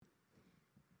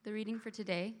The reading for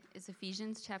today is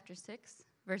Ephesians chapter 6,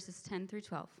 verses 10 through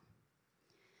 12.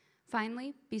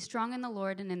 Finally, be strong in the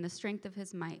Lord and in the strength of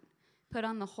his might. Put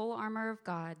on the whole armor of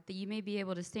God, that you may be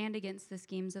able to stand against the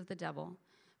schemes of the devil.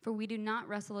 For we do not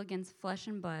wrestle against flesh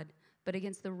and blood, but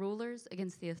against the rulers,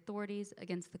 against the authorities,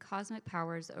 against the cosmic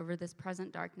powers over this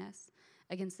present darkness,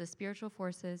 against the spiritual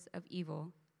forces of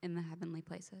evil in the heavenly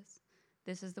places.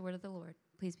 This is the word of the Lord.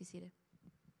 Please be seated.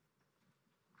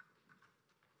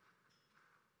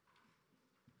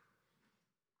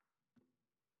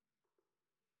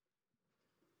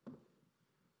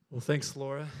 Well, thanks,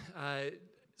 Laura.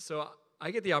 So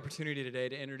I get the opportunity today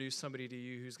to introduce somebody to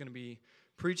you who's going to be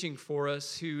preaching for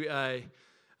us.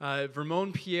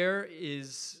 Vermon Pierre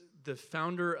is the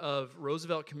founder of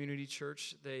Roosevelt Community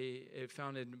Church. They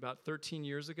founded about 13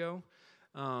 years ago.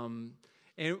 And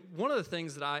one of the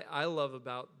things that I love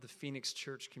about the Phoenix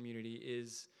church community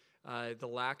is the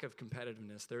lack of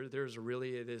competitiveness. There's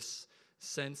really this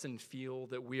sense and feel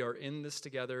that we are in this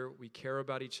together, we care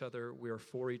about each other, we are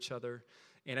for each other.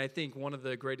 And I think one of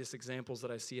the greatest examples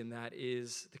that I see in that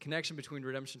is the connection between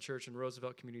Redemption Church and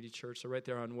Roosevelt Community Church. So right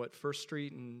there on, First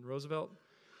Street in Roosevelt?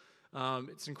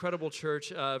 It's an incredible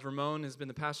church. Vermon has been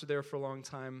the pastor there for a long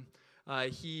time.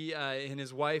 He and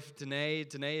his wife,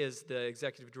 Danae is the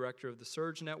executive director of the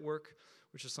Surge Network,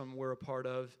 which is something we're a part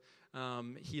of.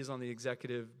 He is on the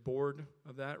executive board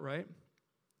of that, right?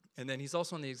 And then he's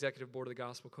also on the executive board of the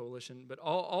Gospel Coalition. But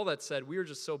all that said, we are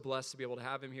just so blessed to be able to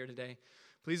have him here today.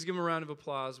 Please give him a round of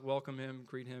applause, welcome him,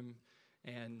 greet him,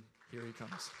 and here he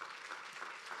comes.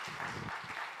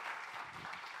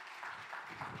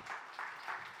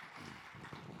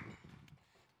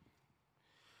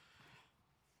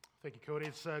 Thank you, Cody.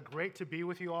 It's great to be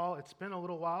with you all. It's been a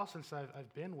little while since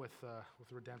I've been with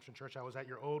Redemption Church. I was at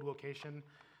your old location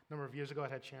a number of years ago. I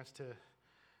had a chance to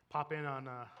pop in on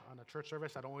a church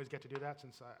service. I don't always get to do that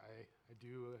since I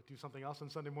do something else on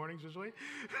Sunday mornings usually.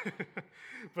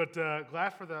 But glad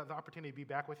for the opportunity to be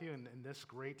back with you in this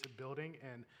great building,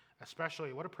 and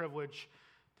especially what a privilege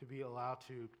to be allowed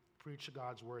to preach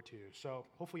God's word to you. So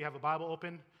hopefully you have a Bible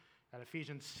open at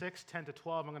Ephesians 6, 10 to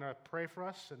 12. I'm going to pray for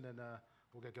us, and then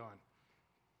we'll get going.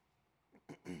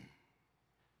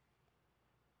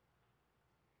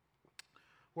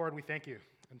 Lord, we thank you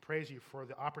and praise you for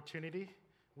the opportunity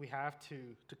we have to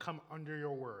come under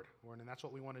your word, Lord, and that's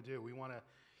what we want to do. We want to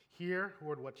hear,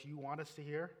 Lord, what you want us to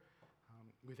hear.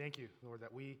 We thank you, Lord,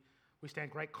 that we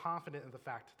stand great confident in the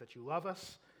fact that you love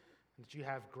us and that you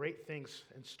have great things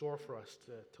in store for us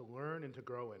to learn and to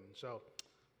grow in. And so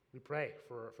we pray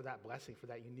for that blessing, for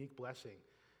that unique blessing,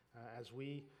 as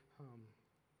we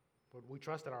Lord, we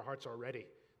trust that our hearts are ready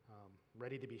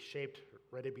to be shaped,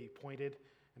 ready to be pointed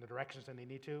in the directions that they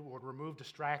need to. Lord, remove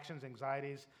distractions,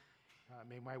 anxieties.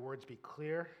 May my words be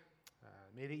clear.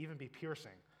 May they even be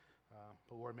piercing.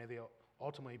 But Lord, may they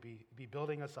ultimately be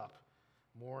building us up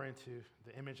more into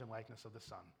the image and likeness of the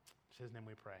Son. In his name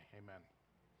we pray. Amen.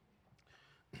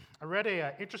 I read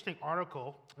an interesting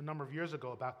article a number of years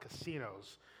ago about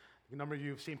casinos. A number of you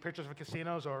have seen pictures of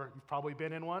casinos, or you've probably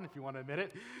been in one, if you want to admit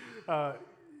it.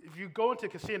 If you go into a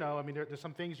casino, I mean, there's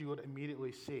some things you would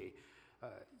immediately see.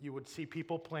 You would see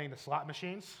people playing the slot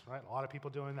machines, right? A lot of people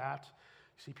doing that.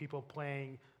 You see people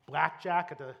playing blackjack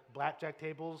at the blackjack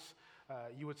tables.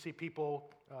 You would see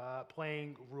people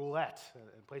playing roulette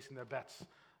and placing their bets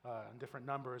on different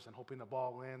numbers and hoping the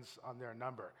ball lands on their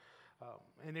number.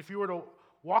 And if you were to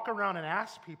walk around and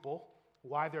ask people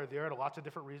why they're there, there are lots of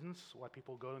different reasons why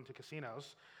people go into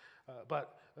casinos.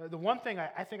 But the one thing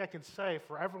I think I can say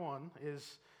for everyone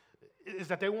is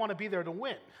that they want to be there to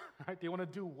win, right? They want to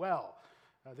do well.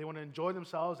 They want to enjoy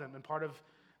themselves, and part of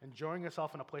enjoying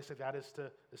yourself in a place like that is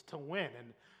to win.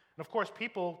 And of course,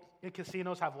 people in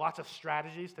casinos have lots of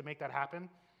strategies to make that happen.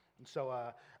 And so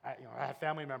I have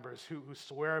family members who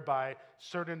swear by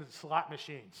certain slot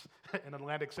machines in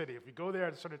Atlantic City. If you go there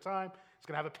at a certain time, it's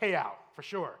going to have a payout for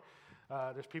sure.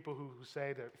 There's people who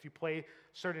say that if you play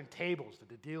certain tables, that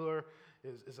the dealer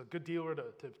is a good dealer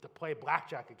to play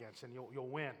blackjack against, and you'll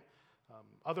win.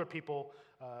 Other people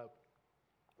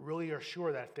really are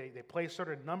sure that if they play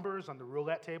certain numbers on the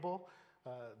roulette table,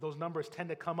 those numbers tend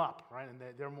to come up, right? And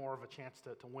they're more of a chance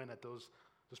to win at those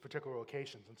particular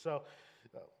occasions. And so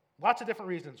lots of different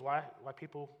reasons why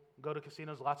people go to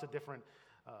casinos, lots of different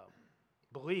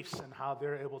beliefs in how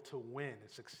they're able to win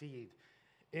and succeed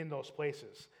in those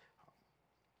places.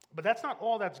 But that's not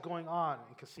all that's going on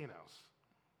in casinos.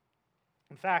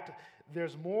 In fact,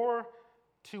 there's more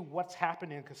to what's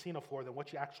happening in casino floor than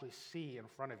what you actually see in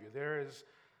front of you. There is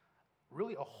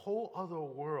really a whole other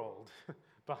world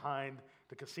behind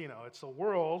the casino. It's a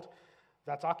world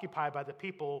that's occupied by the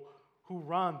people who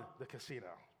run the casino.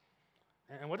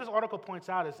 And what this article points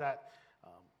out is that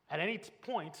at any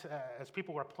point, as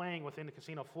people were playing within the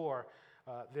casino floor,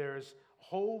 there's a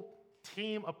whole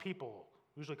team of people,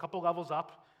 usually a couple levels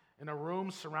up, in a room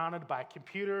surrounded by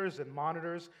computers and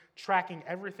monitors, tracking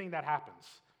everything that happens.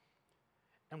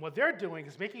 And what they're doing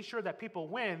is making sure that people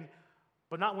win,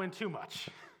 but not win too much.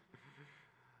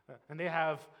 And they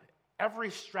have every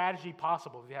strategy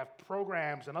possible. They have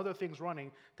programs and other things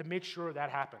running to make sure that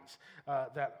happens.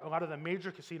 That a lot of the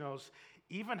major casinos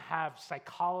even have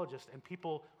psychologists and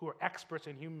people who are experts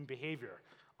in human behavior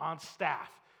on staff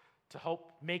to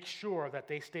help make sure that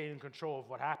they stay in control of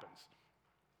what happens.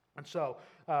 And so,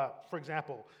 for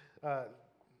example,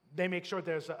 they make sure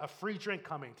there's a free drink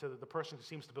coming to the person who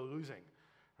seems to be losing.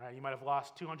 Right? You might have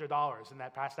lost $200 in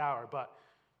that past hour, but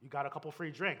you got a couple free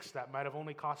drinks that might have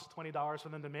only cost $20 for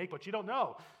them to make, but you don't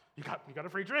know. You got a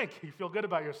free drink. You feel good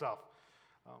about yourself.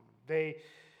 They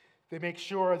make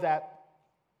sure that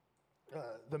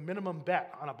the minimum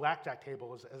bet on a blackjack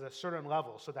table is a certain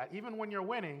level, so that even when you're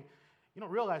winning, you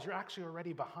don't realize you're actually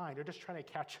already behind. You're just trying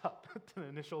to catch up to the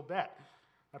initial bet.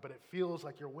 But it feels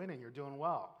like you're winning, you're doing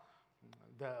well.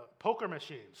 The poker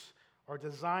machines are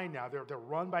designed now, they're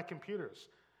run by computers,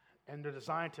 and they're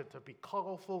designed to be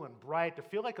colorful and bright, to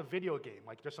feel like a video game,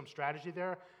 like there's some strategy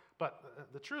there. But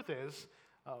the truth is,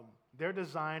 they're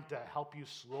designed to help you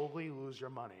slowly lose your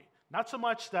money. Not so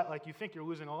much that like you think you're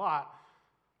losing a lot,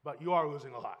 but you are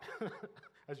losing a lot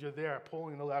as you're there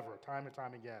pulling the lever time and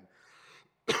time again.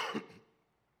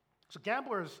 So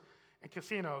gamblers and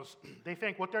casinos, they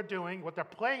think what they're doing, what they're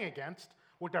playing against,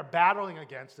 what they're battling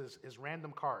against is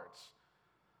random cards.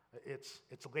 It's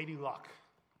lady luck.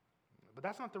 But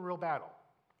that's not the real battle.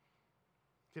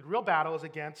 The real battle is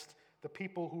against the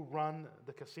people who run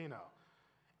the casino.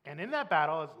 And in that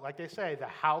battle, like they say, the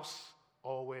house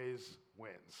always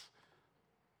wins.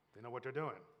 They know what they're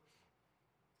doing.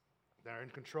 They're in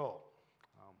control.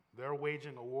 They're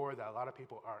waging a war that a lot of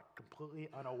people are completely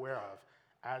unaware of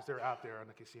as they're out there on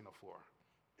the casino floor.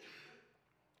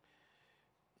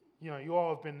 You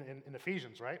all have been in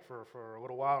Ephesians, right, for a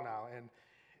little while now. And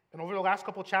over the last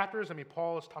couple of chapters,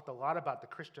 Paul has talked a lot about the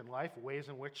Christian life, ways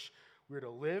in which we're to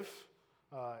live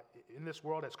in this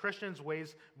world as Christians,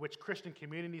 ways in which Christian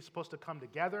community is supposed to come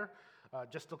together.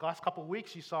 Just the last couple of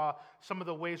weeks, you saw some of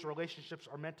the ways relationships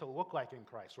are meant to look like in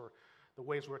Christ, or the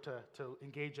ways we're to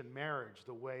engage in marriage,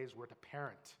 the ways we're to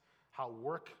parent, how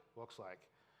work looks like.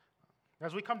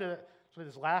 As we come to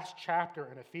this last chapter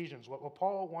in Ephesians, what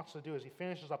Paul wants to do as he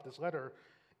finishes up this letter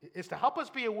is to help us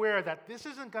be aware that this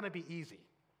isn't going to be easy.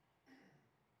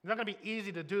 It's not going to be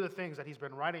easy to do the things that he's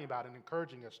been writing about and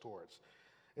encouraging us towards.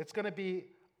 It's going to be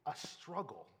a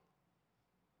struggle,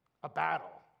 a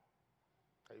battle.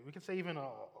 We can say even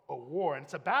a war. And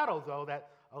it's a battle, though, that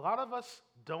a lot of us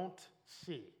don't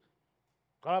see.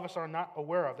 A lot of us are not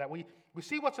aware of that. We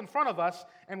see what's in front of us,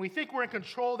 and we think we're in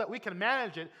control, that we can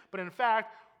manage it, but in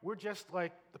fact, we're just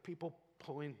like the people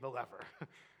pulling the lever.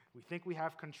 We think we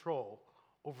have control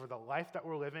over the life that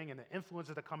we're living and the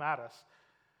influences that come at us.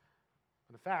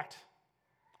 But in fact,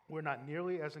 we're not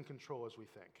nearly as in control as we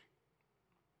think.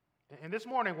 And this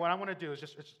morning, what I want to do is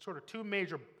just sort of two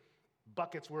major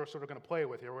buckets we're sort of going to play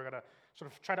with here. We're going to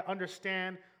sort of try to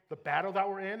understand the battle that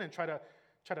we're in and try to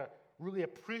really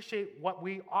appreciate what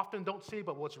we often don't see,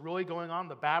 but what's really going on,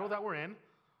 the battle that we're in.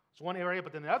 It's one area,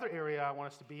 but then the other area I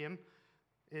want us to be in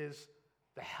is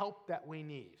the help that we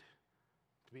need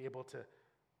to be able to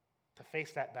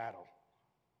face that battle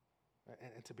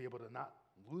and to be able to not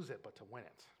lose it, but to win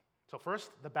it. So first,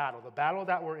 the battle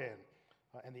that we're in,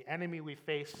 and the enemy we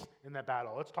face in that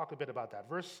battle. Let's talk a bit about that.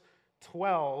 Verse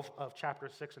 12 of chapter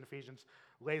 6 in Ephesians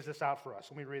lays this out for us.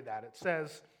 Let me read that. It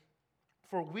says,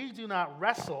 "For we do not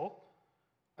wrestle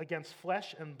against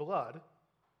flesh and blood,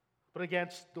 but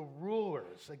against the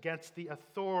rulers, against the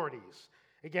authorities,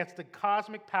 against the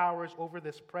cosmic powers over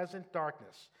this present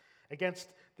darkness, against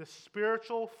the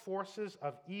spiritual forces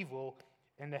of evil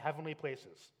in the heavenly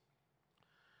places."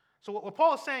 So what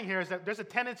Paul is saying here is that there's a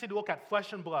tendency to look at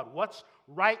flesh and blood, what's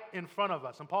right in front of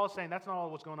us. And Paul is saying that's not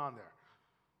all what's going on there.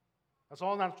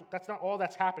 That's not all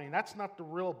that's happening. That's not the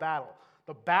real battle.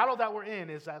 The battle that we're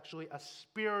in is actually a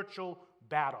spiritual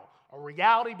battle, a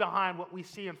reality behind what we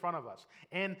see in front of us.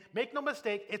 And make no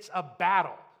mistake, it's a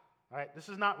battle. Right? This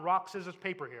is not rock, scissors,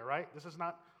 paper here, right? This is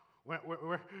not,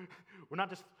 we're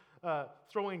not just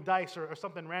throwing dice or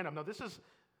something random. No, this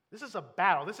is a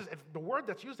battle. This is the word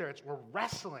that's used there. We're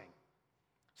wrestling.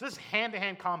 So this is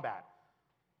hand-to-hand combat,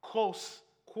 close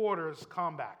quarters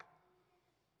combat.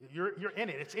 You're in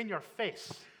it. It's in your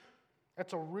face.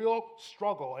 It's a real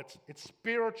struggle. It's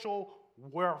spiritual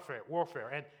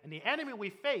warfare. And the enemy we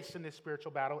face in this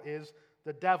spiritual battle is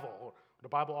the devil. Or the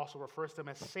Bible also refers to him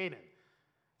as Satan.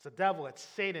 It's the devil, it's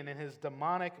Satan and his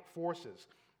demonic forces.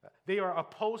 They are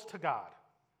opposed to God.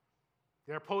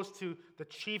 They're opposed to the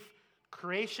chief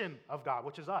creation of God,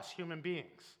 which is us, human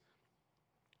beings.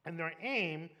 And their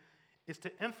aim is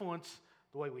to influence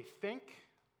the way we think,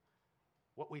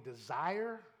 what we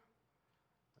desire,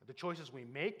 the choices we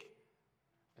make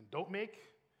and don't make,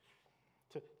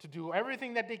 to do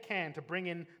everything that they can to bring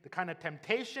in the kind of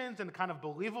temptations and the kind of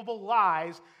believable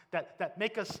lies that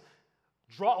make us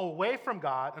draw away from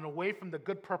God and away from the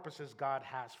good purposes God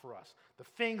has for us, the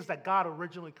things that God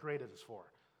originally created us for.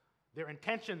 Their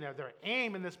intention there, their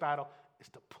aim in this battle is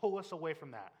to pull us away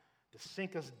from that, to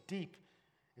sink us deep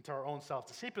into our own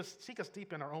selves, to seek us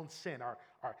deep in our own sin.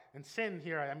 And sin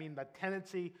here, I mean the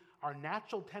tendency, our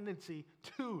natural tendency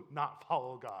to not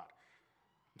follow God,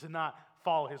 to not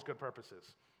follow his good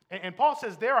purposes. And Paul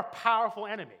says they're a powerful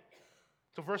enemy.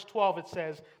 So verse 12, it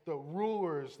says the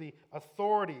rulers, the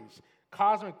authorities,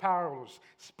 cosmic powers,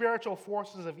 spiritual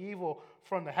forces of evil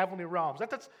from the heavenly realms.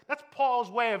 That's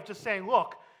Paul's way of just saying,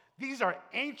 look, these are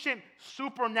ancient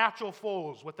supernatural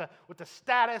foes with the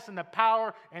status and the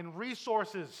power and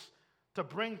resources to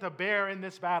bring to bear in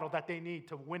this battle that they need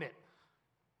to win it.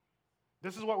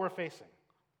 This is what we're facing.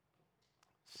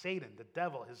 Satan, the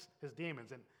devil, his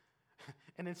demons.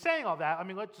 And in saying all that,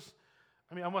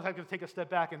 I'm almost have to take a step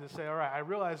back and just say, all right, I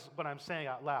realize what I'm saying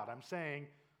out loud. I'm saying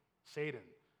Satan,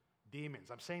 demons.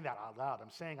 I'm saying that out loud. I'm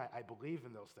saying I believe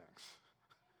in those things.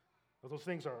 Those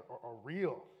things are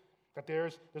real. That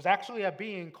there's actually a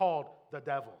being called the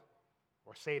devil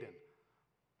or Satan.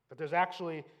 That there's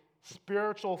actually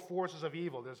spiritual forces of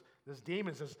evil. There's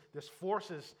demons, there's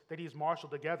forces that he's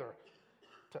marshaled together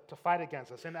to fight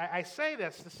against us. And I say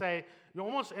this to say,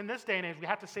 almost in this day and age, we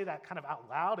have to say that kind of out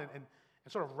loud and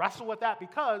sort of wrestle with that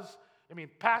because,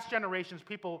 past generations,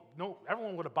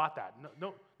 everyone would have bought that.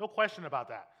 No question about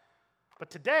that. But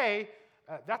today,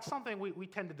 that's something we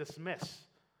tend to dismiss.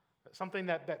 Something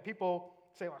that people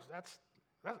say, well, that's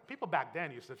people back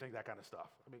then used to think that kind of stuff.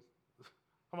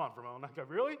 Come on, Vermont.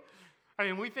 Really?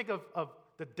 We think of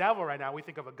the devil right now. We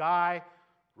think of a guy,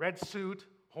 red suit,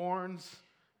 horns,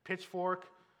 pitchfork,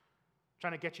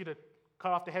 trying to get you to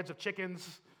cut off the heads of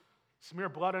chickens, smear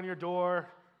blood on your door,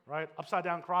 right? Upside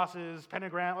down crosses,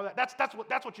 pentagram. That's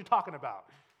what you're talking about,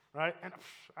 right? And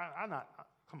I'm not.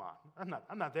 Come on,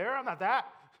 I'm not there. I'm not that.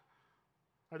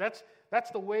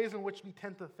 That's the ways in which we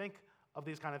tend to think of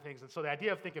these kind of things. And so the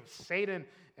idea of thinking of Satan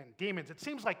and demons, it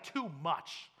seems like too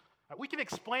much. We can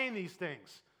explain these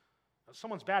things.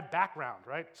 Someone's bad background,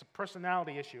 right? It's a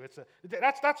personality issue.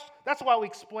 That's why we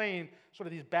explain sort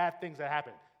of these bad things that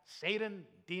happen. Satan,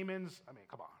 demons,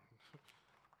 come on.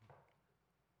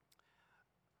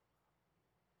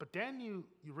 But then you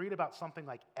read about something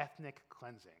like ethnic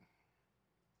cleansing.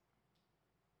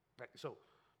 Right? So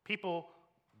people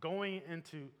going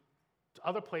into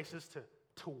other places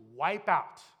to wipe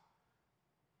out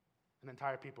an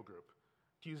entire people group,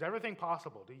 to use everything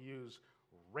possible, to use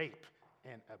rape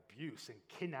and abuse and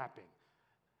kidnapping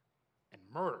and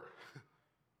murder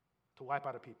to wipe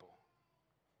out a people.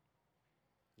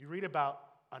 You read about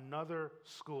another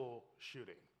school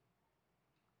shooting.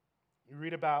 You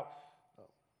read about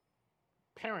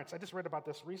parents. I just read about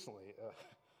this recently.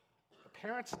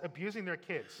 Parents abusing their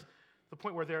kids to the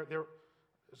point where there's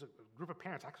a group of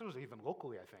parents, actually it was even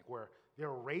locally, I think, where they're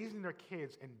raising their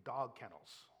kids in dog kennels.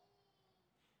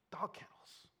 Dog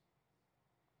kennels.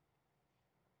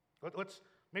 Let's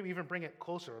maybe even bring it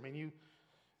closer. You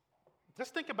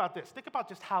just think about this. Think about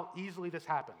just how easily this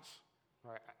happens.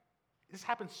 Right? This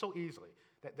happens so easily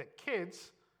that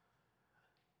kids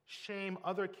shame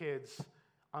other kids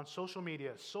on social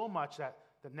media so much that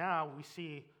now we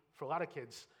see, for a lot of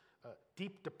kids,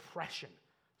 deep depression,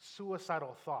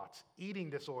 suicidal thoughts, eating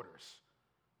disorders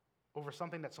over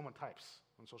something that someone types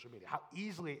on social media. How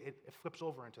easily it flips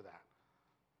over into that.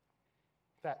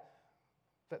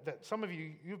 That some of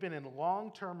you've been in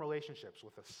long-term relationships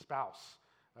with a spouse,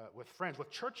 with friends, with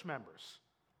church members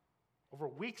over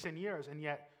weeks and years, and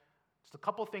yet just a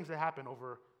couple of things that happen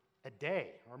over a day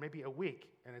or maybe a week,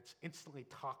 and it's instantly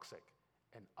toxic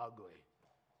and ugly.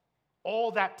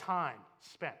 All that time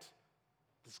spent,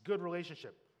 this good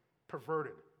relationship,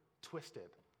 perverted, twisted,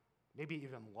 maybe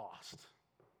even lost.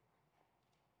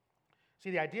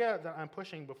 See, the idea that I'm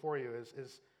pushing before you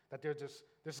is that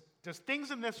there's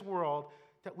things in this world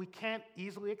that we can't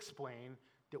easily explain,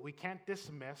 that we can't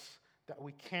dismiss, that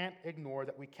we can't ignore,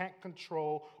 that we can't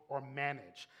control or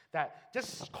manage. That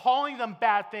just calling them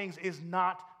bad things is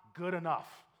not good enough.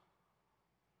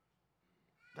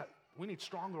 we need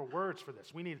stronger words for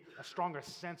this. We need a stronger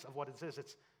sense of what it is.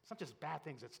 It's not just bad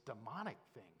things, it's demonic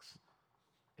things.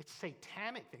 It's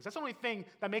satanic things. That's the only thing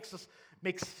that makes us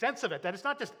make sense of it, that it's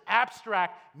not just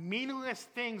abstract, meaningless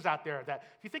things out there. That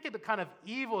if you think of the kind of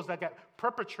evils that get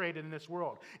perpetrated in this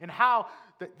world and how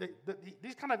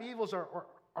these kind of evils are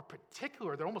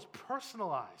particular, they're almost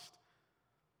personalized.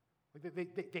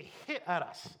 They hit at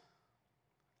us,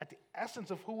 at the essence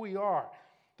of who we are.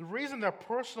 The reason they're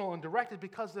personal and direct is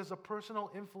because there's a personal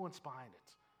influence behind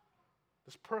it.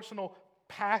 There's personal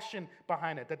passion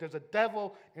behind it, that there's a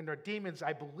devil and there are demons.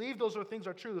 I believe those things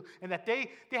are true, and that they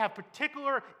have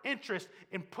particular interest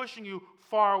in pushing you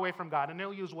far away from God, and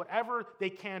they'll use whatever they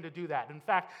can to do that. In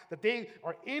fact, that they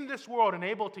are in this world and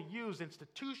able to use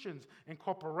institutions and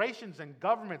corporations and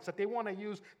governments, that they want to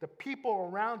use the people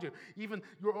around you, even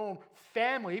your own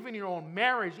family, even your own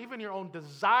marriage, even your own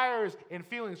desires and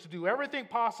feelings, to do everything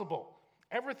possible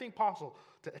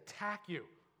to attack you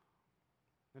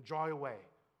and draw you away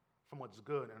from what's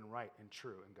good and right and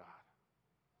true in God.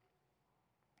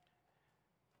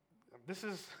 This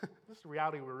is the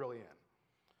reality we're really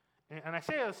in. And I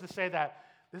say this to say that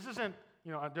this isn't,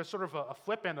 there's sort of a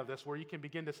flip end of this where you can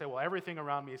begin to say, well, everything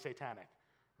around me is satanic,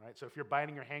 right? So if you're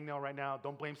biting your hangnail right now,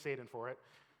 don't blame Satan for it,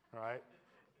 all right?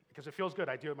 Because it feels good.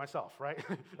 I do it myself, right?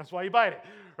 That's why you bite it,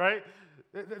 right?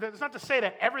 It's not to say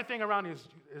that everything around you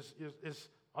is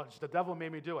the devil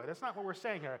made me do it. That's not what we're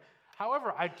saying here.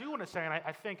 However, I do want to say, and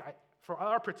I think for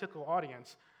our particular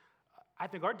audience, I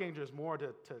think our danger is more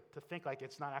to think like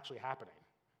it's not actually happening.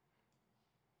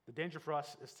 The danger for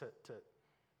us is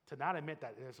to not admit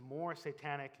that there's more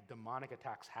satanic, demonic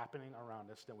attacks happening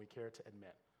around us than we care to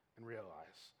admit and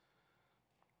realize.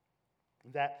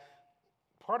 That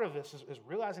part of this is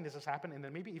realizing this is happening and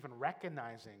then maybe even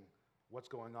recognizing what's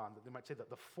going on. They might say that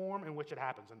the form in which it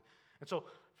happens. And so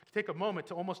if you take a moment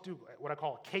to almost do what I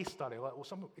call a case study,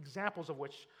 some examples of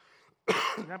which,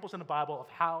 examples in the Bible of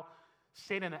how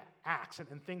Satan acts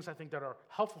and things I think that are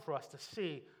helpful for us to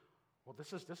see, well,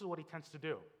 this is what he tends to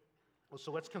do. Well,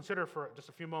 so let's consider for just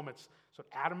a few moments, so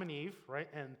Adam and Eve, right,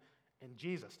 and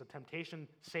Jesus, the temptation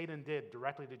Satan did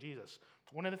directly to Jesus.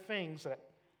 One of the things that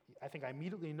I think I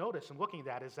immediately noticed in looking at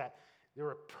that is that there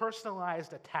were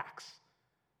personalized attacks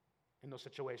in those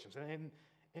situations. And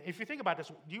if you think about this,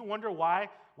 do you wonder why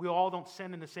we all don't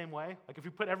sin in the same way? Like if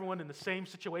you put everyone in the same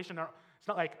situation, it's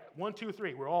not like 1, 2,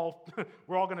 3. We're all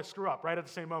going to screw up right at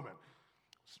the same moment.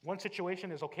 One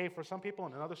situation is okay for some people,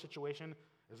 and another situation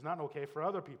is not okay for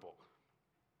other people.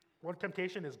 One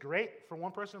temptation is great for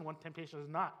one person, one temptation is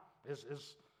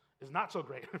not so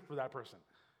great for that person.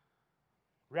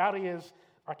 Reality is,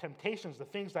 our temptations, the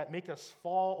things that make us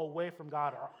fall away from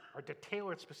God, are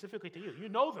tailored specifically to you. You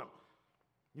know them.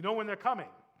 You know when they're coming.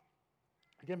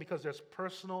 Again, because there's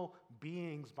personal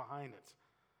beings behind it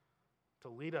to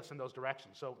lead us in those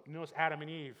directions. So you notice Adam and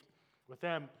Eve, with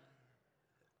them,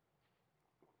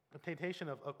 the temptation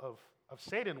of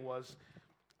Satan was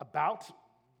about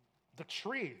the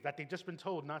tree that they'd just been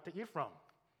told not to eat from.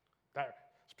 That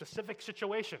specific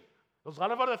situation. There's a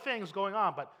lot of other things going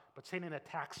on, but Satan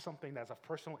attacks something that's of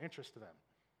personal interest to them.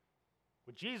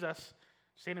 With Jesus,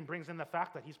 Satan brings in the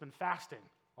fact that he's been fasting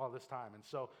all this time. And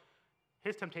so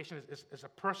his temptation is a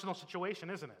personal situation,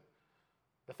 isn't it?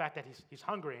 The fact that he's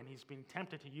hungry and he's being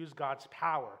tempted to use God's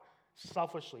power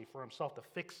selfishly for himself to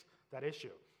fix that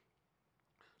issue.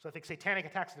 So I think satanic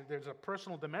attacks, there's a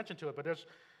personal dimension to it, but there's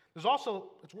also,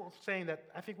 it's worth saying that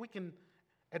I think we can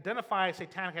identify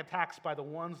satanic attacks by the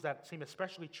ones that seem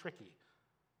especially tricky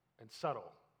and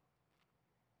subtle.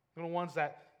 The ones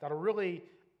that are really,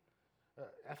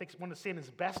 I think one of Satan's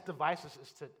best devices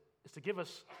is to give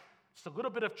us just a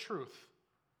little bit of truth,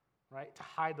 right, to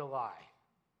hide the lie.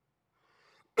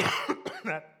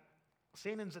 That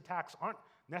Satan's attacks aren't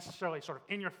necessarily sort of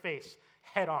in your face,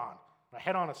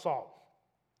 head-on assault.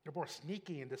 They're more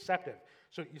sneaky and deceptive.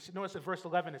 So you notice in verse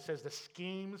 11 it says the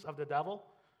schemes of the devil.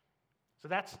 So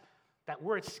that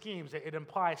word schemes, it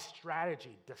implies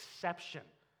strategy, deception.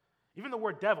 Even the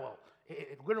word devil,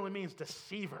 it literally means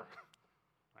deceiver.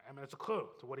 I mean, it's a clue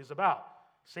to what he's about.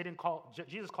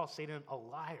 Jesus calls Satan a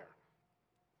liar.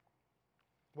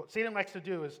 What Satan likes to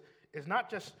do is not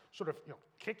just sort of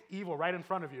kick evil right in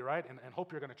front of you, right, and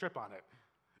hope you're going to trip on it.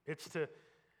 It's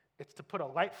to put a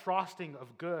light frosting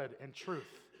of good and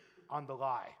truth on the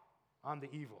lie, on the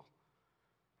evil,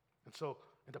 and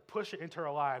to push it into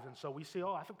our lives. And so we see,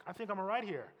 I think I'm all right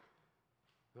here.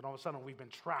 Then all of a sudden we've been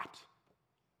trapped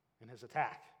in his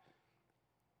attack.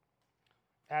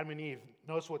 Adam and Eve,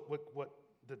 notice what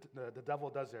the devil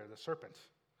does there, the serpent.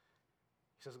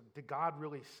 He says, did God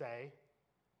really say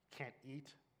can't eat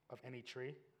of any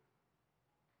tree?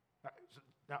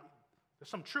 Now, There's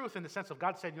some truth in the sense of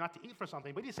God said you're not to eat from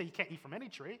something, but he didn't say you can't eat from any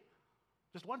tree.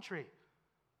 Just one tree.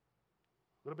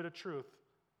 A little bit of truth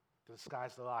to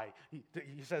disguise the lie. He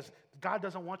says God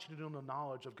doesn't want you to know the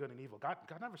knowledge of good and evil. God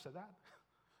never said that.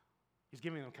 He's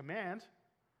giving them a command,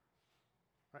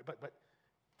 right? But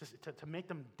to make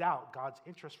them doubt God's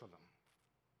interest for them.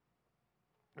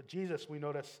 But Jesus, we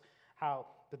notice how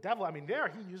the devil, there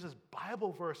he uses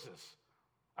Bible verses.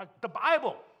 The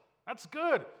Bible, that's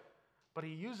good. But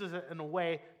he uses it in a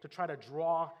way to try to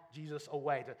draw Jesus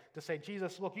away, to say,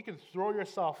 Jesus, look, you can throw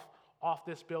yourself off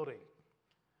this building.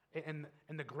 In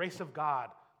the grace of God,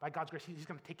 by God's grace, he's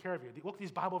going to take care of you. Look at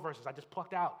these Bible verses I just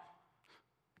plucked out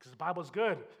because the Bible is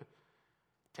good.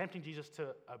 Tempting Jesus to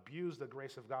abuse the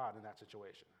grace of God in that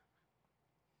situation.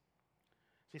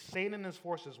 See, Satan and his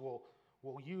forces will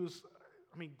use,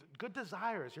 good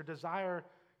desires, your desire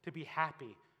to be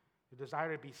happy, your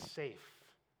desire to be safe,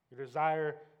 your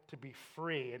desire to be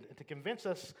free, and to convince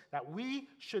us that we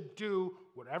should do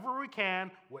whatever we can,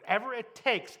 whatever it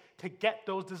takes to get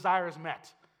those desires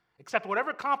met. Accept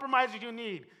whatever compromises you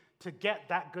need to get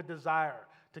that good desire,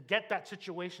 to get that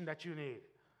situation that you need.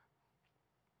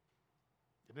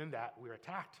 And in that, we're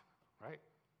attacked, right?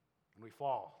 And we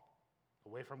fall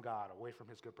away from God, away from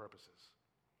his good purposes.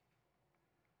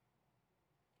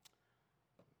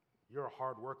 You're a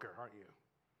hard worker, aren't you?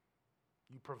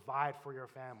 You provide for your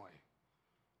family.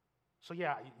 So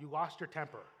yeah, you lost your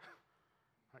temper.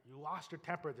 You lost your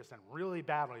temper just then really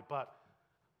badly, but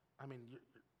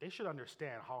they should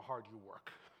understand how hard you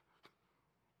work.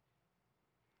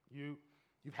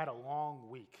 You've had a long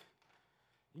week.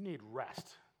 You need rest.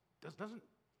 Doesn't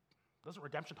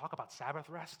redemption talk about Sabbath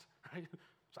rest? Right?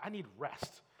 So I need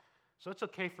rest. So it's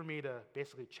okay for me to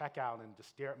basically check out and just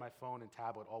stare at my phone and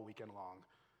tablet all weekend long.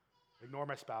 Ignore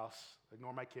my spouse,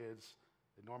 ignore my kids,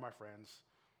 ignore my friends.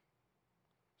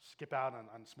 Skip out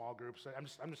on small groups. I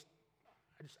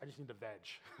just need to veg,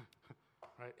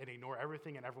 right? And ignore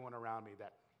everything and everyone around me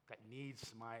that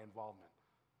needs my involvement.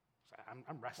 So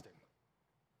I'm resting.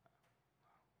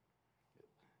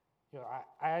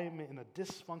 I'm in a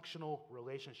dysfunctional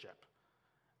relationship,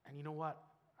 and you know what?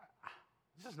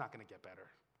 This is not going to get better.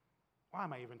 Why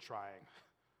am I even trying?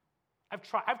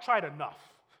 I've tried enough.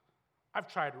 I've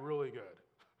tried really good.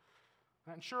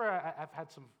 And sure, I've had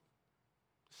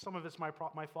some of it's my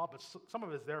fault, but some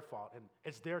of it's their fault, and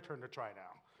it's their turn to try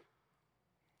now.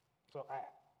 So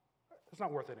it's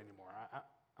not worth it anymore.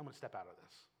 I'm going to step out of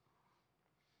this.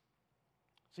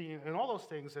 See, in all those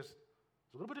things, there's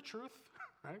a little bit of truth,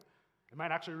 right? It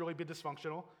might actually really be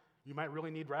dysfunctional. You might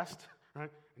really need rest, right?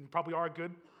 And you probably are a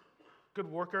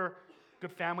good worker,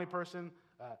 good family person,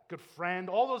 good friend,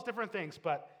 all those different things,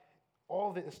 but all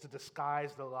of it is to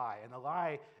disguise the lie. And the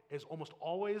lie is almost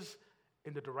always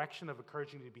in the direction of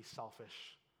encouraging you to be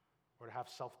selfish or to have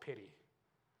self-pity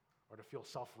or to feel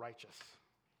self-righteous.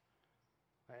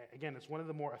 Again, it's one of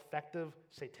the more effective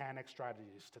satanic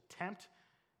strategies to tempt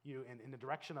you in the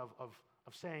direction of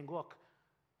saying, look,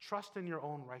 trust in your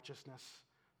own righteousness.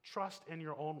 Trust in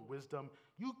your own wisdom.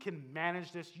 You can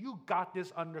manage this. You got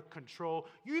this under control.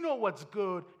 You know what's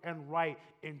good and right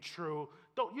and true.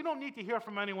 You don't need to hear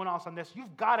from anyone else on this.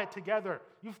 You've got it together.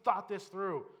 You've thought this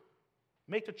through.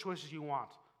 Make the choices you want.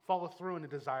 Follow through in the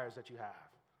desires that you have.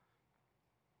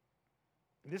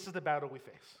 And this is the battle we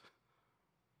face.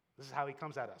 This is how he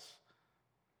comes at us.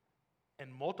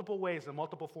 In multiple ways, in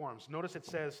multiple forms. Notice it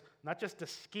says, not just the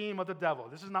scheme of the devil.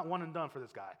 This is not one and done for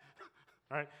this guy.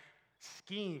 Right?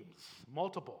 Schemes,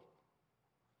 multiple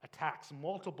attacks,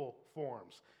 multiple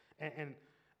forms. And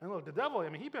look, the devil,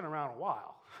 he's been around a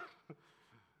while.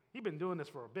 He's been doing this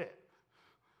for a bit.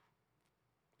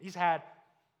 He's had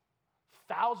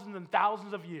thousands and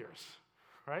thousands of years,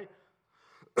 right?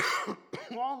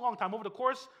 Long time, over the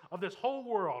course of this whole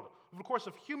world, over the course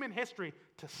of human history,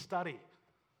 to study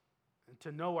and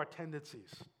to know our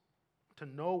tendencies, to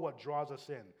know what draws us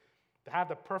in, to have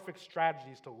the perfect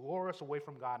strategies to lure us away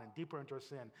from God and deeper into our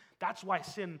sin. That's why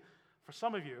sin, for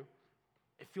some of you,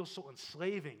 it feels so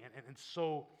enslaving and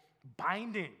so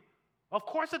binding. Of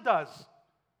course it does.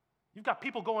 You've got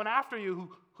people going after you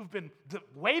who've been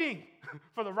waiting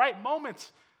for the right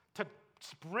moments to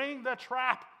spring the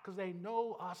trap because they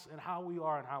know us and how we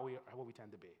are and what we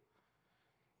tend to be.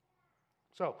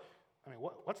 So,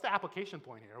 what's the application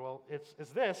point here? Well,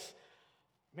 it's this.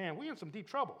 Man, we're in some deep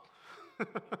trouble.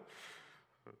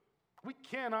 We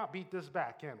cannot beat this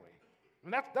back, can we?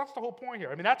 And that's the whole point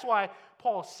here. That's why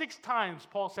Paul, 6 times,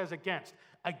 says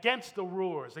against the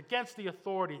rulers, against the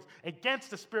authorities,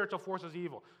 against the spiritual forces of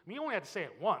evil. He only had to say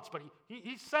it once, but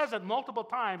he says it multiple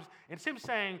times, and it's him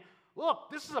saying, look,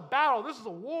 this is a battle, this is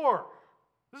a war.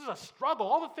 This is a struggle.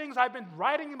 All the things I've been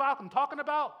writing about and talking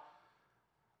about,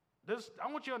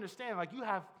 I want you to understand, like you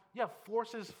have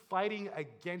forces fighting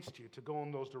against you to go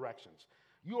in those directions.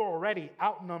 You are already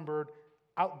outnumbered,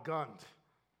 outgunned.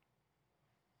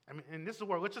 I mean, and this is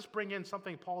where, let's just bring in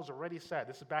something Paul's already said.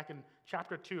 This is back in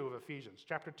chapter 2 of Ephesians,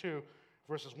 chapter 2,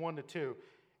 verses 1 to 2.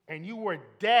 And you were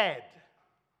dead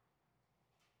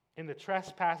in the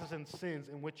trespasses and sins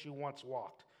in which you once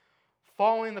walked,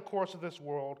 following the course of this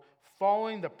world,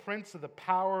 following the prince of the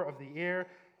power of the air,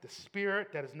 the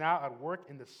spirit that is now at work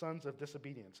in the sons of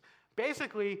disobedience.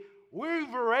 Basically,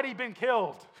 we've already been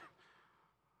killed.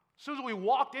 As soon as we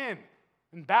walked in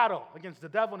battle against the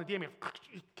devil and the demon,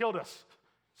 he killed us.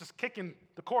 Just kicking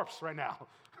the corpse right now,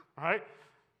 all right?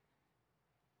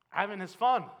 Having his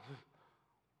fun.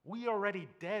 We are already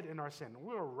dead in our sin.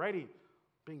 We're already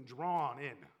being drawn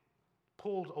in,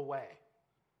 pulled away.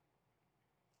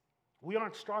 We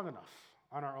aren't strong enough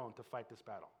on our own to fight this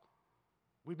battle.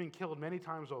 We've been killed many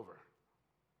times over.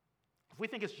 If we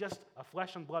think it's just a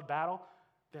flesh and blood battle,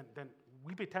 then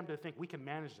we'd be tempted to think we can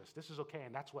manage this. This is okay,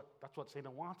 and that's what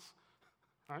Satan wants,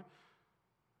 right?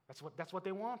 That's what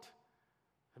they want.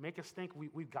 To make us think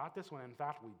we've got this when in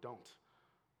fact we don't.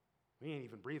 We ain't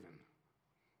even breathing.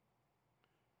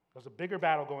 There's a bigger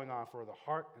battle going on for the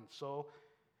heart and soul,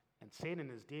 and Satan and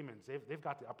his demons, they've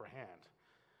got the upper hand.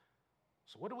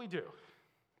 So what do?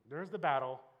 There's the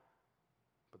battle,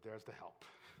 but there's the help.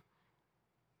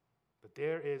 But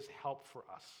there is help for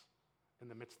us in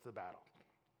the midst of the battle.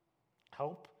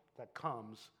 Help that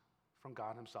comes from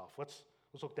God himself. Let's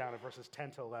look down at verses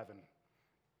 10 to 11.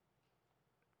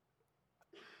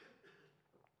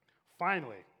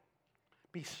 Finally,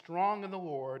 be strong in the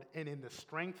Lord and in the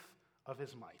strength of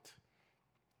his might.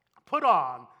 Put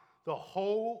on the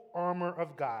whole armor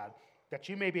of God, that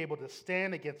you may be able to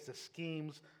stand against the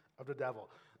schemes of the devil.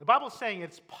 The Bible's saying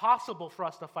it's possible for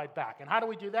us to fight back. And how do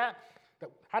we do that?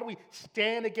 How do we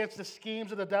stand against the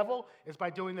schemes of the devil? Is by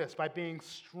doing this, by being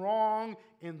strong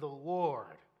in the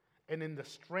Lord and in the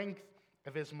strength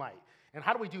of his might. And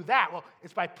how do we do that? Well,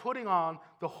 it's by putting on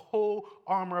the whole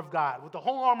armor of God. With the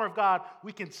whole armor of God,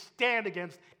 we can stand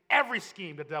against every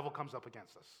scheme the devil comes up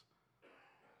against us.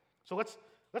 So let's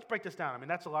break this down. I mean,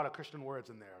 that's a lot of Christian words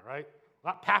in there, right? A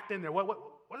lot packed in there. What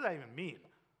does that even mean?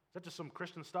 Is that just some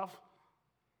Christian stuff?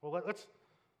 Well, let's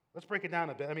break it down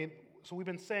a bit. I mean, so we've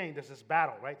been saying there's this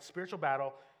battle, right? Spiritual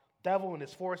battle, devil and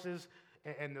his forces,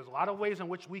 and there's a lot of ways in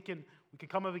which we can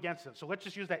come up against it. So let's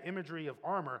just use that imagery of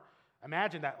armor.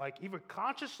 Imagine that, like, either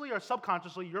consciously or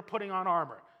subconsciously, you're putting on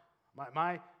armor.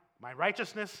 My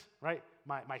righteousness, right?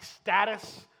 My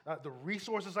status, the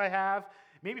resources I have.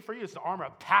 Maybe for you, it's the armor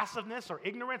of passiveness or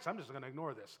ignorance. I'm just going to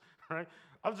ignore this, right?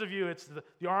 Others of you, it's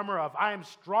the armor of I am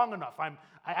strong enough.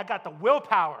 I got the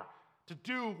willpower to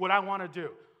do what I want to do.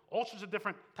 All sorts of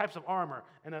different types of armor.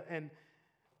 And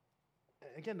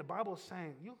again, the Bible is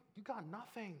saying, you got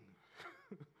nothing.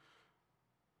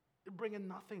 You're bringing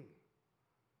nothing.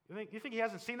 You think he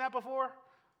hasn't seen that before?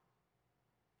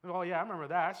 Oh, yeah, I remember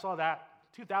that. I saw that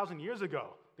 2,000 years ago.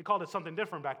 They called it something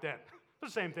different back then.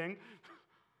 It's the same thing.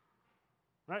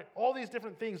 Right? All these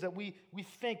different things that we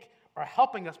think are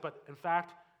helping us, but in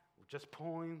fact, we're just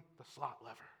pulling the slot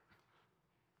lever.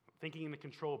 Thinking in the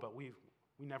control, but we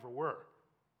never were.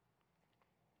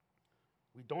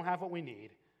 We don't have what we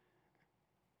need,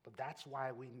 but that's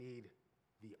why we need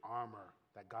the armor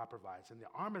that God provides. And the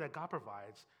armor that God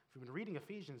provides, if you've been reading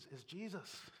Ephesians, is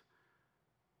Jesus.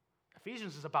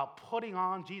 Ephesians is about putting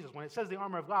on Jesus. When it says the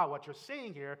armor of God, what you're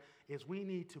saying here is we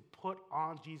need to put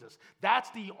on Jesus. That's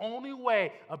the only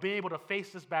way of being able to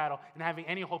face this battle and having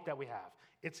any hope that we have.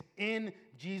 It's in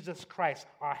Jesus Christ.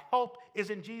 Our hope is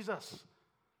in Jesus.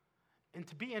 And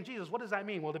to be in Jesus, what does that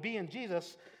mean? Well, to be in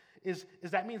Jesus is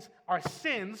that means our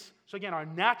sins, so again, our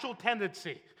natural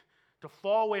tendency to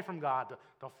fall away from God,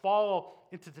 to fall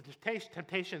into the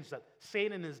temptations that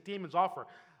Satan and his demons offer.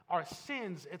 Our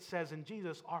sins, it says in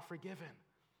Jesus, are forgiven.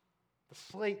 The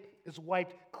slate is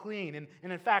wiped clean. And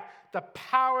in fact, the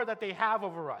power that they have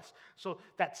over us, so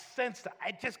that sense that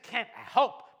I just can't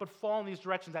help but fall in these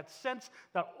directions, that sense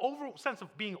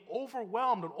of being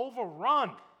overwhelmed and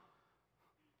overrun,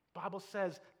 the Bible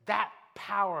says that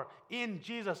power in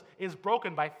Jesus is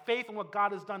broken by faith in what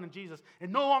God has done in Jesus. It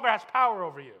no longer has power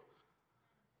over you.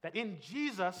 That in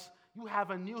Jesus, you have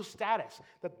a new status.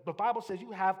 That the Bible says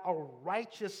you have a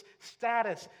righteous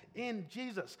status in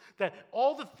Jesus. That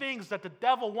all the things that the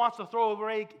devil wants to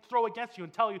throw against you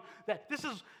and tell you that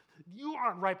you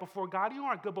aren't right before God, you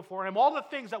aren't good before him. All the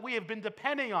things that we have been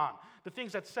depending on, the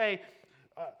things that say,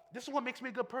 this is what makes me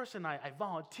a good person. I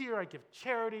volunteer, I give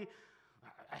charity,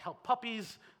 I help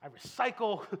puppies. I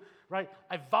recycle, right?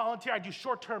 I volunteer. I do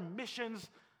short-term missions.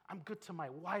 I'm good to my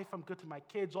wife. I'm good to my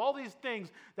kids. All these things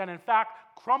that, in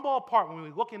fact, crumble apart when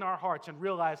we look in our hearts and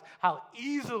realize how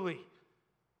easily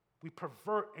we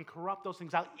pervert and corrupt those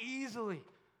things, how easily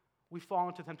we fall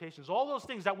into temptations. All those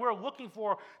things that we're looking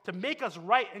for to make us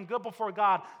right and good before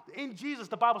God. In Jesus,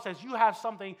 the Bible says you have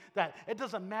something that it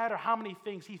doesn't matter how many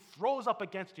things he throws up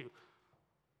against you,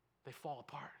 they fall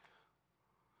apart.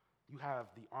 You have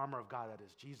the armor of God that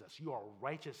is Jesus. You are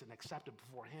righteous and accepted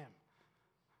before him.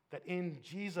 That in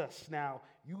Jesus now,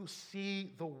 you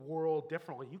see the world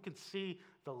differently. You can see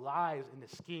the lies and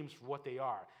the schemes for what they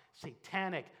are.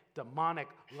 Satanic, demonic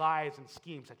lies and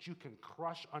schemes that you can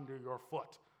crush under your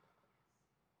foot.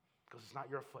 Because it's not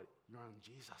your foot, you're on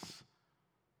Jesus.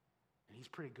 And he's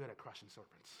pretty good at crushing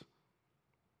serpents.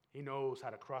 He knows how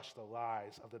to crush the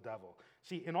lies of the devil.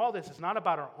 See, in all this, it's not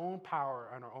about our own power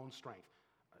and our own strength.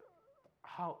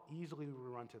 How easily we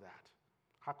run to that.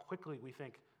 How quickly we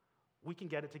think we can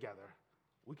get it together.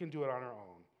 We can do it on our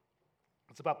own.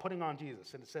 It's about putting on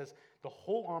Jesus. And it says the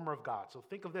whole armor of God. So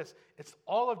think of this. It's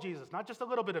all of Jesus, not just a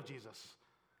little bit of Jesus.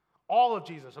 All of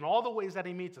Jesus and all the ways that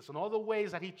he meets us and all the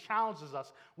ways that he challenges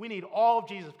us. We need all of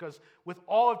Jesus because with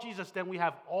all of Jesus, then we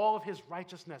have all of his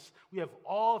righteousness. We have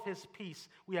all of his peace.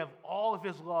 We have all of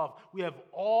his love. We have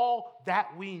all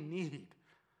that we need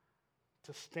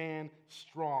to stand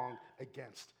strong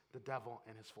against the devil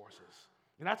and his forces.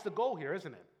 And that's the goal here,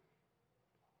 isn't it?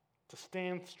 To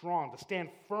stand strong, to stand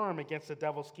firm against the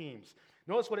devil's schemes.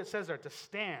 Notice what it says there, to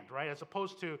stand, right? As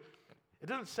opposed to, it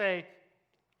doesn't say,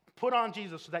 put on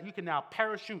Jesus so that you can now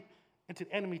parachute into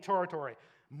enemy territory,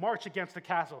 march against the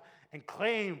castle, and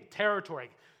claim territory.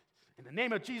 In the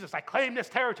name of Jesus, I claim this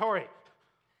territory.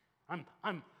 I'm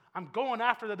going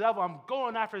after the devil. I'm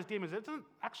going after his demons. It doesn't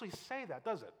actually say that,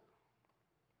 does it?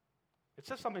 It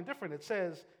says something different. It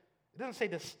doesn't say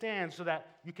to stand so that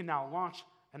you can now launch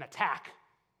an attack.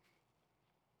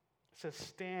 It says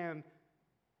stand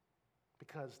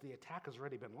because the attack has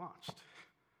already been launched.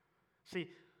 See,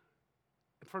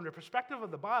 from the perspective of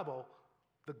the Bible,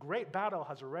 the great battle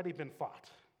has already been fought.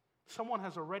 Someone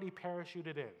has already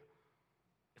parachuted in.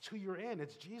 It's who you're in.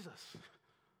 It's Jesus.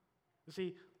 You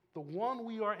see, the one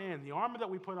we are in, the armor that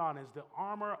we put on is the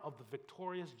armor of the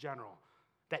victorious general.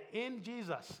 That in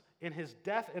Jesus, in his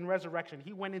death and resurrection,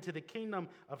 he went into the kingdom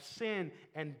of sin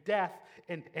and death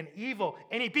and evil,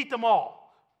 and he beat them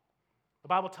all. The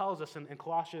Bible tells us in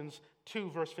Colossians 2,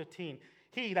 verse 15,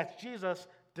 he, that's Jesus,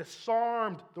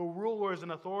 disarmed the rulers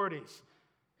and authorities.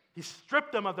 He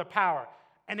stripped them of their power,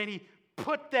 and then he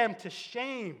put them to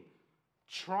shame,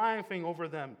 triumphing over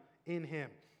them in him.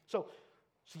 So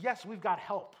yes, we've got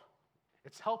help.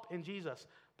 It's help in Jesus.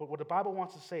 But what the Bible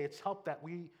wants to say, it's help that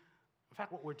in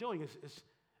fact, what we're doing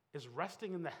is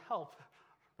resting in the help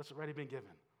that's already been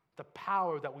given. The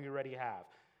power that we already have.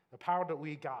 The power that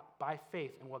we got by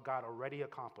faith in what God already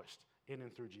accomplished in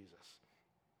and through Jesus.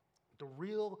 The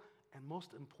real and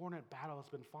most important battle has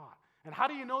been fought. And how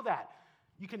do you know that?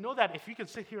 You can know that if you can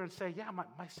sit here and say, yeah,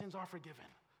 my sins are forgiven.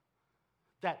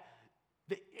 That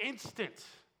the instant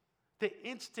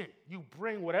you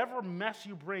bring whatever mess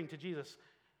you bring to Jesus,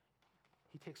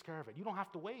 he takes care of it. You don't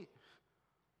have to wait.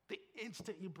 The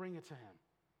instant you bring it to him,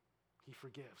 he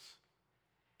forgives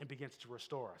and begins to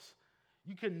restore us.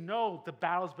 You can know the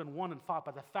battle's been won and fought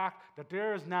by the fact that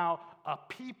there is now a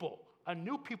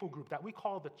new people group that we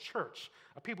call the church,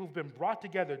 a people who've been brought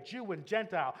together, Jew and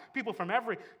Gentile, people from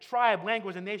every tribe,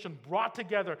 language, and nation brought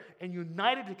together and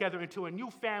united together into a new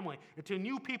family, into a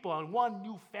new people and one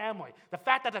new family. The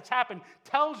fact that that's happened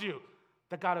tells you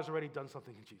that God has already done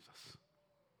something in Jesus.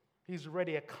 He's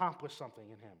already accomplished something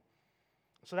in him.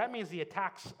 So that means the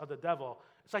attacks of the devil,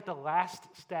 it's like the last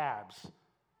stabs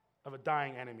of a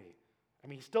dying enemy. I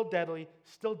mean, he's still deadly,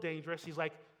 still dangerous. He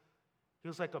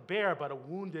was like a bear, but a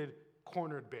wounded,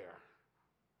 cornered bear.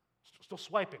 Still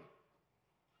swiping.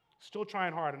 Still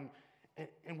trying hard.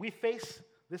 And we face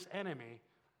this enemy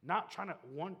not trying to,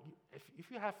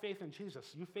 if you have faith in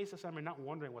Jesus, you face this enemy not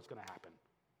wondering what's going to happen.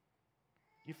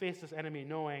 You face this enemy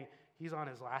knowing he's on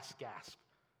his last gasp,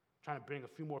 trying to bring a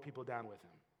few more people down with him.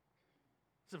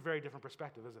 It's a very different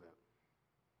perspective, isn't it?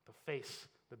 To face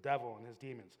the devil and his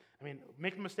demons. I mean,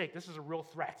 make no mistake, this is a real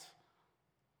threat.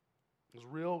 There's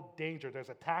real danger. There's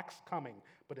attacks coming,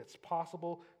 but it's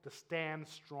possible to stand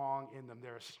strong in them.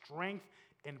 There is strength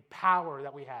and power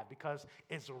that we have because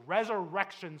it's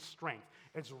resurrection strength.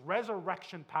 It's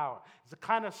resurrection power. It's the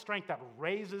kind of strength that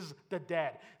raises the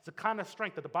dead. It's the kind of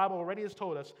strength that the Bible already has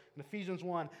told us in Ephesians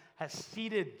 1 has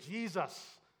seated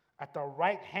Jesus at the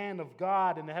right hand of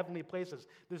God in the heavenly places.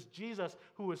 This Jesus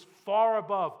who is far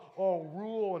above all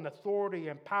rule and authority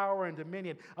and power and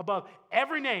dominion, above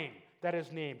every name that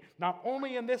is named, not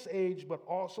only in this age, but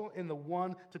also in the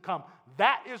one to come.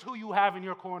 That is who you have in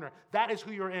your corner. That is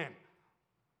who you're in.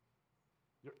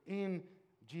 You're in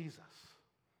Jesus.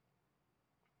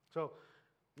 So,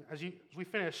 as we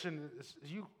finish, and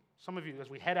some of you, as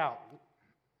we head out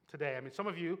today, some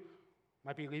of you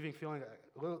might be leaving feeling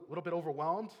a little bit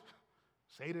overwhelmed.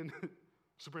 Satan,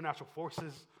 supernatural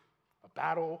forces, a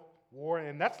battle, war,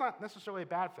 and that's not necessarily a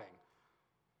bad thing.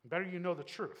 Better you know the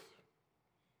truth.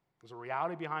 There's a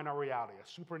reality behind our reality, a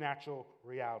supernatural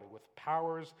reality with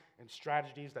powers and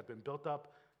strategies that have been built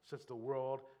up since the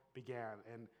world began.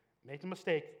 And make no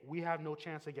mistake, we have no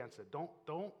chance against it.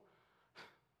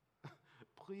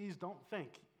 Please don't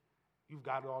think you've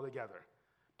got it all together.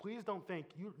 Please don't think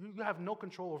you have no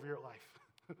control over your life.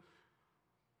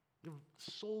 You have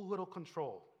so little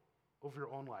control over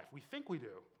your own life. We think we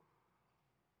do.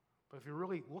 But if you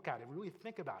really look at it, really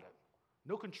think about it,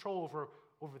 no control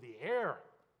over the air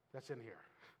that's in here.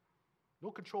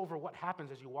 No control over what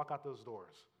happens as you walk out those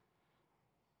doors.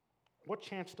 What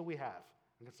chance do we have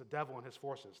against the devil and his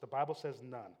forces? The Bible says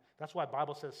none. That's why the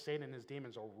Bible says Satan and his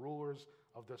demons are rulers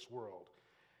of this world.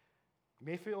 You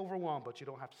may feel overwhelmed, but you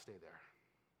don't have to stay there.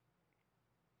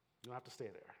 You don't have to stay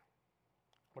there.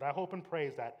 But I hope and pray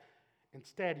is that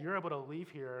instead you're able to leave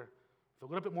here with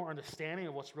a little bit more understanding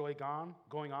of what's really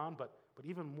going on, but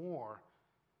even more,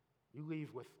 you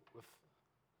leave with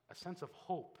a sense of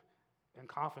hope and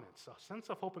confidence. A sense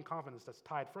of hope and confidence that's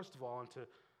tied, first of all, into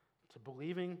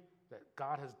believing that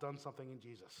God has done something in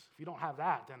Jesus. If you don't have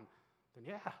that, then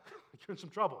yeah, you're in some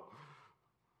trouble.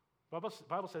 The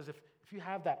Bible says if you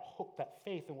have that hope, that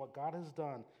faith in what God has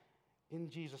done in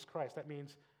Jesus Christ, that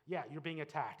means, yeah, you're being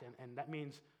attacked. And that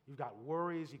means you've got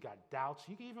worries, you've got doubts.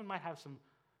 You even might have some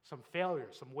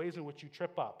failures, some ways in which you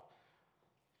trip up.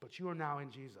 But you are now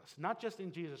in Jesus. Not just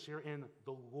in Jesus, you're in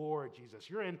the Lord Jesus.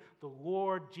 You're in the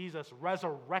Lord Jesus,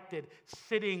 resurrected,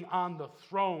 sitting on the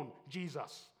throne,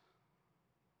 Jesus.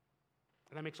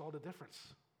 And that makes all the difference.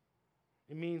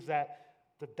 It means that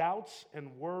the doubts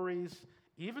and worries,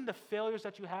 even the failures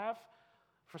that you have,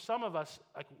 for some of us,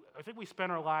 I think we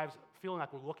spend our lives feeling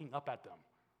like we're looking up at them.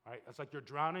 Right? It's like you're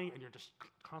drowning and you're just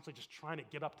constantly just trying to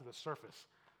get up to the surface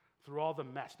through all the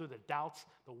mess, through the doubts,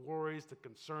 the worries, the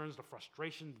concerns, the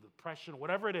frustration, the depression,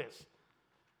 whatever it is.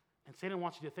 And Satan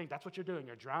wants you to think that's what you're doing.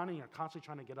 You're drowning. You're constantly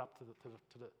trying to get up to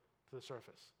the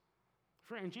surface.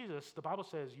 If you're in Jesus, the Bible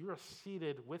says you are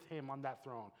seated with him on that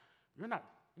throne. You're not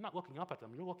looking up at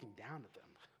them. You're looking down at them.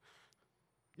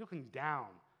 You're looking down.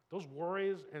 Those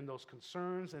worries and those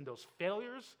concerns and those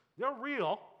failures, they're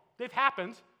real. They've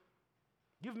happened.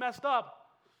 You've messed up.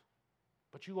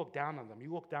 But you look down on them.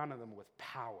 You look down on them with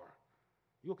power.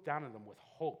 You look down on them with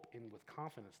hope and with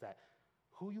confidence that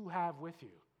who you have with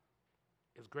you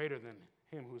is greater than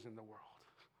him who's in the world.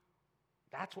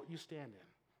 That's what you stand in.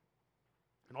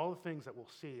 And all the things that we'll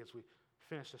see as we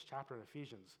finish this chapter in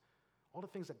Ephesians, all the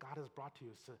things that God has brought to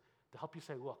you is to help you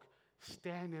say, look,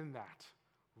 stand in that.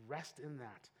 Rest in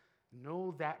that.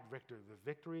 Know that victory, the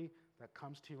victory that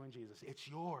comes to you in Jesus. It's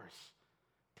yours.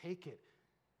 Take it.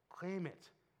 Claim it.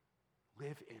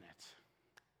 Live in it.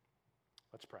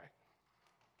 Let's pray.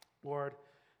 Lord,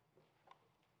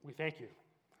 we thank you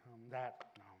that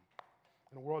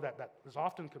in a world that is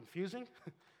often confusing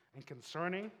and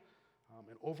concerning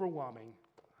and overwhelming,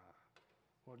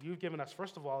 Lord, you've given us,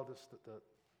 first of all,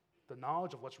 the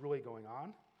knowledge of what's really going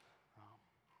on,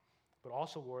 but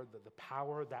also, Lord, the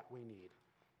power that we need,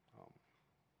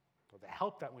 or the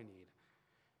help that we need.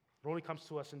 It only comes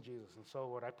to us in Jesus. And so,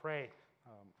 Lord, I pray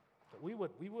that we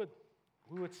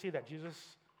would see that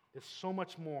Jesus is so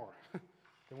much more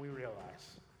than we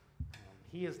realize.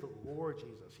 He is the Lord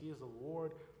Jesus. He is the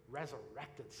Lord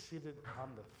resurrected, seated on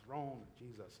the throne,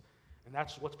 Jesus. And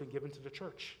that's what's been given to the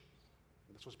church.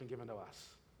 And that's what's been given to us.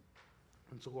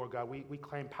 And so, Lord God, we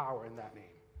claim power in that name,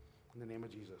 in the name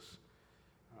of Jesus.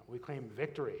 We claim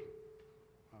victory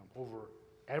over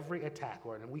every attack,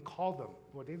 Lord. And we call them,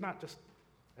 Lord, they're not just,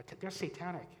 they're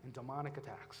satanic and demonic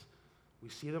attacks. We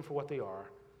see them for what they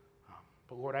are.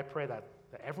 But Lord, I pray that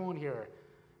everyone here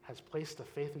has placed the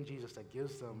faith in Jesus that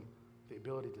gives them the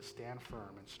ability to stand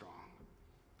firm and strong.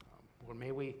 Lord,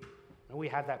 may we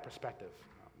have that perspective.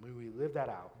 May we live that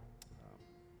out.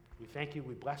 We thank you.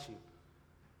 We bless you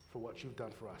for what you've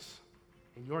done for us.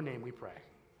 In your name we pray.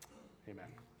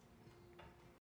 Amen.